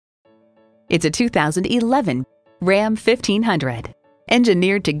It's a 2011 Ram 1500.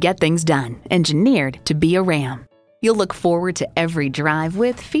 Engineered to get things done, engineered to be a Ram. You'll look forward to every drive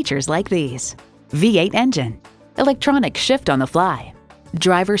with features like these: V8 engine, electronic shift on the fly,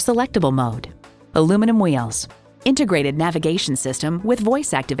 driver selectable mode, aluminum wheels, integrated navigation system with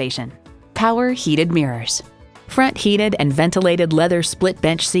voice activation, power heated mirrors, front heated and ventilated leather split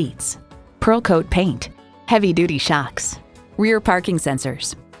bench seats, pearl coat paint, heavy-duty shocks, rear parking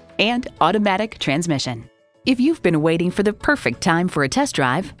sensors, and automatic transmission. If you've been waiting for the perfect time for a test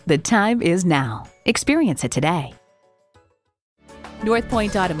drive, the time is now. Experience it today. North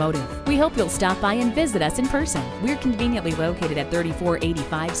Point Automotive. We hope you'll stop by and visit us in person. We're conveniently located at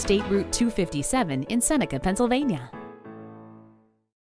 3485 State Route 257 in Seneca, Pennsylvania.